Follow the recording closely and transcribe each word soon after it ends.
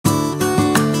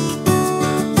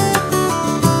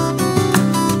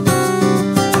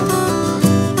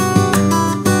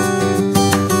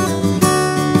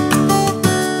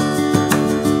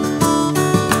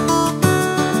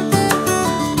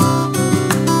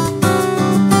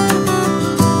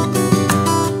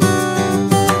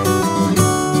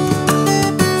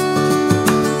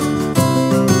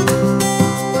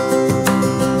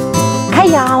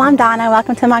Donna.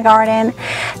 Welcome to my garden.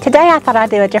 Today I thought I'd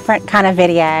do a different kind of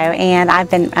video, and I've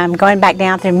been going back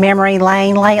down through memory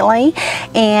lane lately,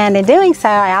 and in doing so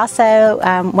I also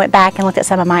went back and looked at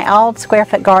some of my old square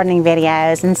foot gardening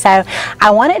videos, and so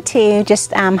I wanted to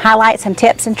just highlight some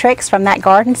tips and tricks from that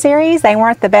garden series. They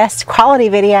weren't the best quality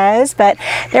videos, but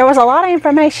there was a lot of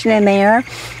information in there,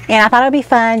 and I thought it would be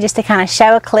fun just to kind of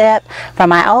show a clip from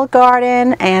my old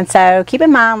garden. And so keep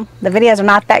in mind the videos are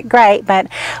not that great,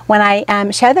 but when I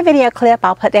show the video clip,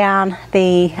 I'll put down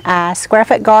the square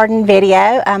foot garden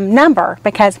video number,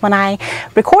 because when I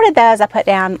recorded those, I put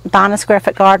down Donna's Square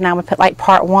Foot Garden. I would put like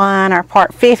part 1 or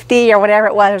part 50 or whatever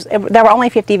it was. There were only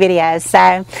 50 videos.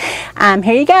 So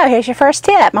here you go. Here's your first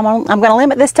tip. I'm going to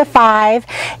limit this to 5,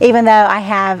 even though I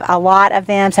have a lot of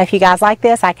them. So if you guys like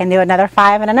this, I can do another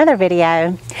 5 in another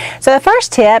video. So the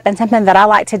first tip, and something that I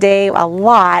like to do a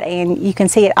lot, and you can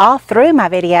see it all through my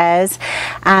videos,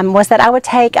 was that I would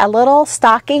take a little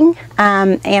stocking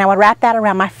and I would wrap that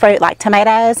around my fruit, like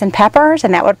tomatoes and peppers,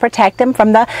 and that would protect them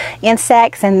from the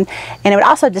insects, and it would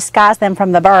also disguise them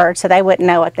from the birds so they wouldn't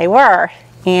know what they were.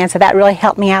 And so that really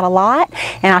helped me out a lot,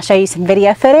 and I'll show you some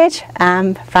video footage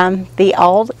from the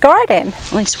old garden.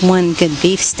 At least one good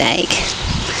beefsteak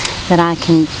that I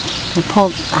can pull.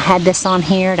 I had this on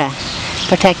here to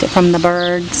protect it from the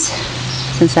birds,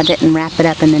 since I didn't wrap it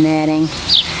up in the netting.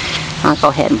 I'll go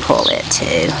ahead and pull it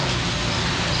too.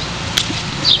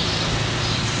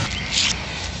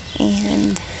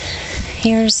 And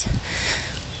here's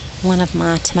one of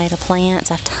my tomato plants.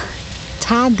 I've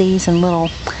tied these in little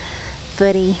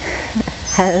footy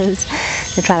hose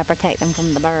to try to protect them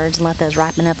from the birds and let those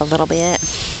ripen up a little bit.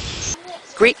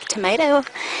 Greek tomato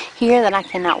here that I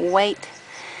cannot wait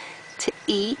to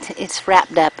eat. It's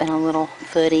wrapped up in a little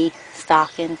footy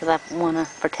stocking because I want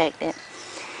to protect it.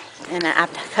 And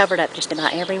I've covered up just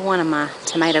about every one of my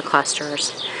tomato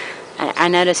clusters. I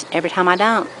notice every time I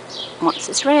don't, once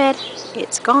it's red,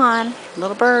 it's gone.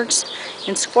 Little birds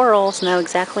and squirrels know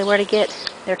exactly where to get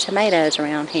their tomatoes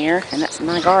around here, and that's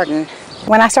my garden.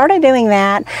 When I started doing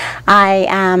that,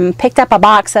 I picked up a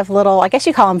box of little, I guess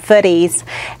you call them footies,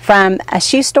 from a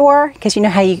shoe store, because you know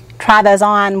how you try those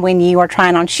on when you are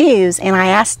trying on shoes, and I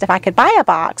asked if I could buy a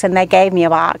box, and they gave me a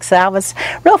box. So I was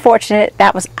real fortunate.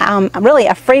 That was really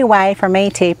a free way for me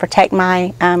to protect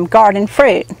my garden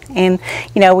fruit. And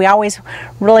you know, we always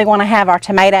really want to have our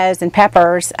tomatoes and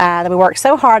peppers that we work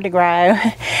so hard to grow.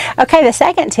 Okay, the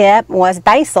second tip was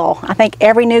basil. I think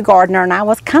every new gardener, and I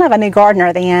was kind of a new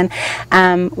gardener then,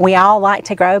 we all like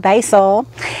to grow basil,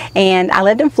 and I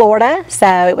lived in Florida, so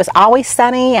it was always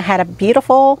sunny. I had a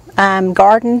beautiful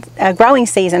garden growing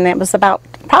season. It was about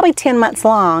probably 10 months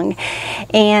long,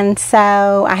 and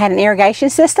so I had an irrigation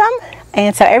system,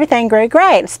 and so everything grew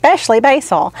great, especially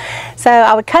basil. So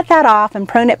I would cut that off and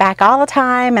prune it back all the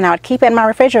time, and I would keep it in my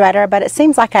refrigerator, but it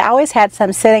seems like I always had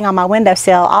some sitting on my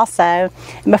windowsill also,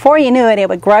 and before you knew it, it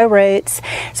would grow roots.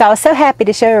 So I was so happy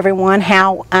to show everyone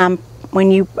how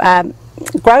when you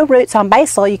grow roots on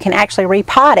basil, you can actually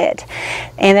repot it.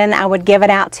 And then I would give it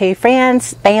out to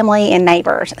friends, family, and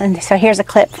neighbors. And so here's a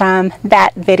clip from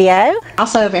that video.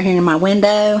 Also over here in my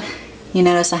window, you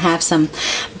notice I have some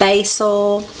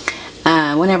basil.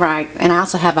 And I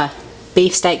also have a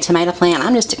beefsteak tomato plant.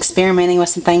 I'm just experimenting with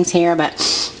some things here, but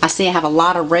I see I have a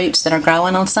lot of roots that are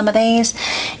growing on some of these,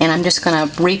 and I'm just going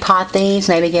to repot these,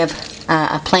 maybe give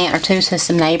a plant or two to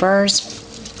some neighbors,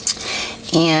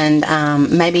 and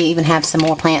maybe even have some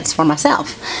more plants for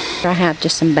myself. I have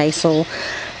just some basil,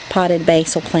 potted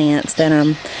basil plants that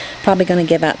I'm probably going to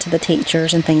give out to the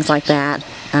teachers and things like that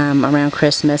around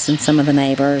Christmas, and some of the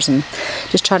neighbors, and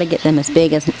just try to get them as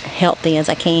big and healthy as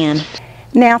I can.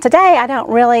 Now today I don't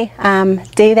really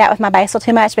do that with my basil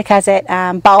too much, because it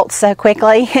bolts so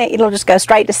quickly. It'll just go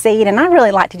straight to seed, and I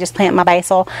really like to just plant my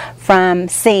basil from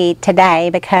seed today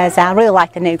because I really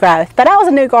like the new growth. But I was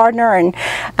a new gardener, and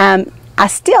I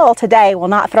still today will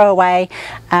not throw away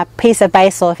a piece of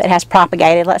basil if it has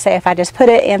propagated. Let's say if I just put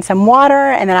it in some water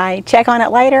and then I check on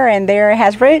it later and there it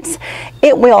has roots,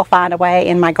 it will find a way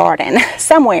in my garden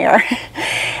somewhere.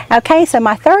 Okay, so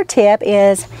my third tip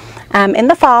is in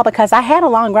the fall, because I had a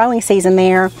long growing season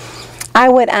there, I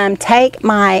would take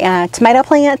my tomato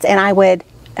plants and I would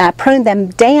prune them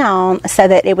down so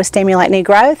that it would stimulate new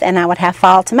growth, and I would have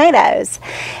fall tomatoes.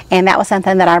 And that was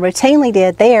something that I routinely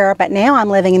did there, but now I'm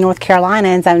living in North Carolina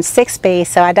in zone 6B,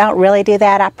 so I don't really do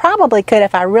that. I probably could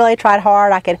if I really tried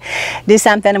hard. I could do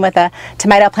something with a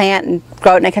tomato plant and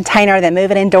grow it in a container, then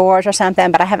move it indoors or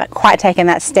something, but I haven't quite taken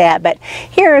that step. But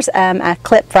here's a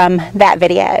clip from that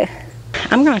video.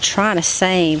 I'm going to try to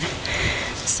save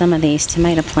some of these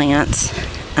tomato plants.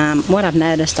 What I've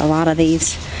noticed, a lot of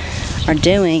these are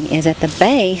doing is at the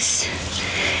base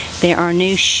there are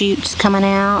new shoots coming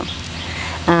out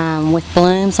with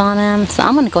blooms on them. So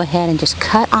I'm going to go ahead and just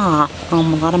cut off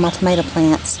on a lot of my tomato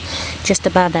plants just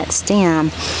above that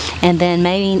stem, and then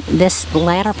maybe this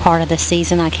latter part of the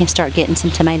season I can start getting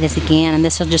some tomatoes again, and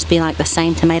this will just be like the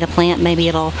same tomato plant. Maybe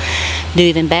it'll do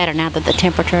even better now that the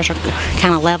temperatures are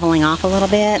kind of leveling off a little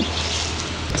bit.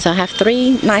 So I have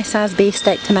 3 nice sized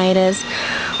beefsteak tomatoes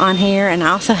on here, and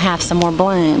I also have some more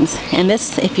blooms. And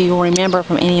this, if you remember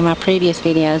from any of my previous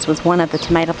videos, was one of the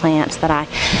tomato plants that I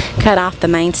cut off the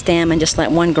main stem and just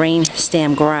let one green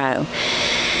stem grow.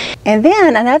 And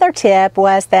then another tip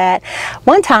was that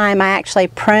one time I actually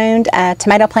pruned a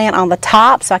tomato plant on the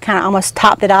top, so I kind of almost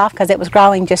topped it off because it was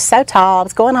growing just so tall. I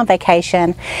was going on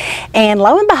vacation, and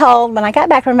lo and behold, when I got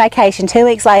back from vacation 2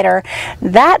 weeks later,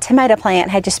 that tomato plant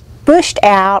had just bushed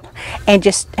out and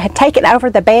just had taken over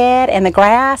the bed and the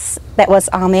grass that was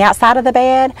on the outside of the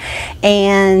bed,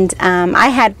 and I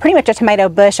had pretty much a tomato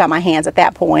bush on my hands at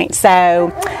that point.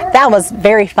 So that was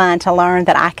very fun to learn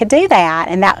that I could do that,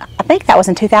 and that, I think that was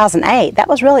in 2008. That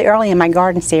was really early in my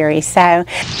garden series. So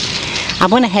I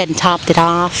went ahead and topped it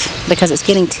off because it's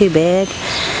getting too big.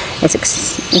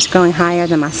 It's growing higher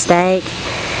than my stake,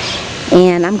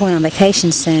 and I'm going on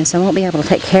vacation soon, so I won't be able to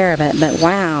take care of it. But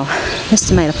wow, this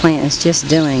tomato plant is just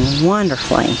doing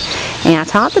wonderfully. And I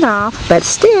topped it off, but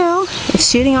still it's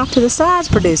shooting off to the sides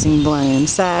producing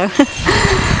blooms. So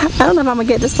I don't know if I'm going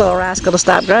to get this little rascal to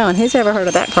stop growing. Who's ever heard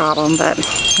of that problem? But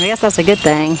I guess that's a good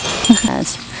thing.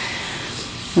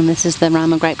 And this is the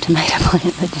Roma grape tomato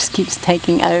plant that just keeps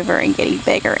taking over and getting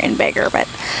bigger and bigger. But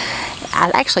I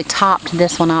actually topped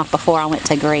this one off before I went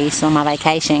to Greece on my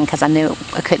vacation because I knew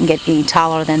I couldn't get any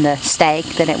taller than the stake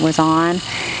that it was on.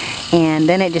 And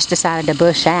then it just decided to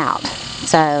bush out.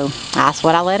 So that's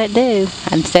what I let it do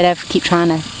instead of keep trying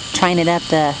to train it up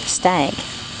the stake.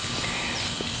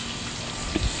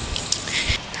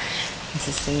 This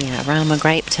is the Roma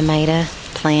grape tomato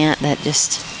plant that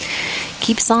just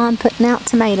keeps on putting out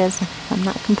tomatoes. I'm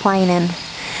not complaining.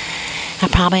 I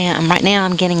probably am. Right now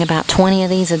I'm getting about 20 of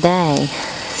these a day.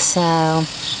 So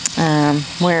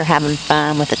we're having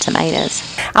fun with the tomatoes.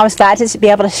 I was glad to be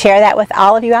able to share that with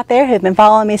all of you out there who've been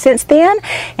following me since then,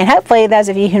 and hopefully those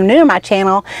of you who are new to my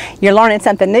channel, you're learning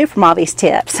something new from all these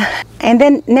tips. And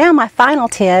then now my final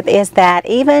tip is that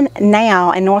even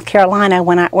now in North Carolina,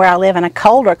 where I live in a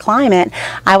colder climate,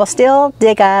 I will still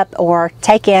dig up or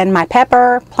take in my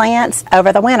pepper plants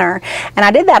over the winter. And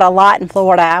I did that a lot in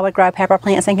Florida. I would grow pepper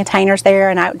plants in containers there,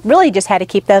 and I really just had to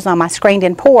keep those on my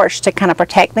screened-in porch to kind of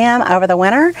protect them over the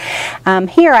winter.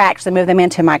 Here I actually move them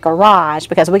into my garage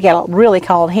because we get really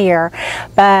cold here,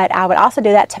 but I would also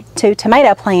do that to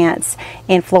tomato plants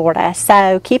in Florida.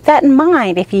 So keep that in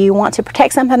mind. If you want to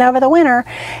protect something over the winter,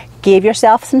 give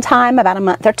yourself some time, about a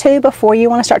month or 2, before you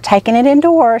want to start taking it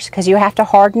indoors, because you have to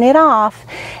harden it off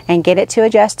and get it to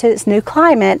adjust to its new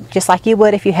climate, just like you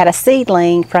would if you had a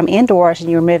seedling from indoors and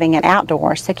you were moving it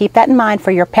outdoors. So keep that in mind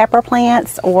for your pepper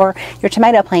plants or your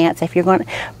tomato plants. If you're going to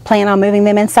plan on moving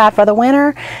them inside for the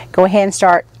winter, go ahead and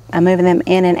start moving them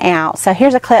in and out. So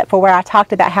here's a clip for where I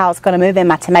talked about how it's going to move in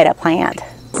my tomato plant.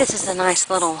 This is a nice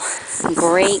little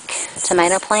Greek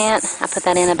tomato plant. I put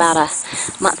that in about a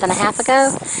month and a half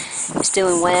ago. It's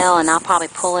doing well, and I'll probably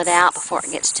pull it out before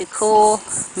it gets too cool,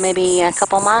 maybe a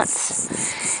couple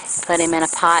months. Put him in a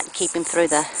pot and keep him through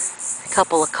the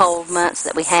couple of cold months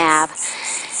that we have.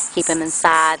 Keep him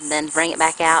inside and then bring it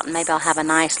back out, and maybe I'll have a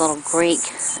nice little Greek.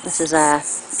 This is a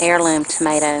heirloom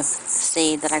tomato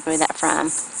seed that I grew that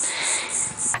from.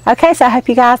 Okay, so I hope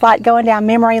you guys like going down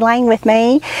memory lane with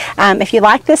me. If you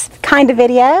like this kind of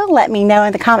video, let me know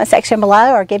in the comment section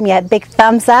below, or give me a big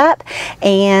thumbs up,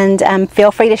 and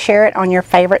feel free to share it on your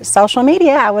favorite social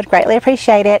media. I would greatly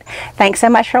appreciate it. Thanks so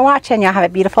much for watching. Y'all have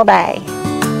a beautiful day.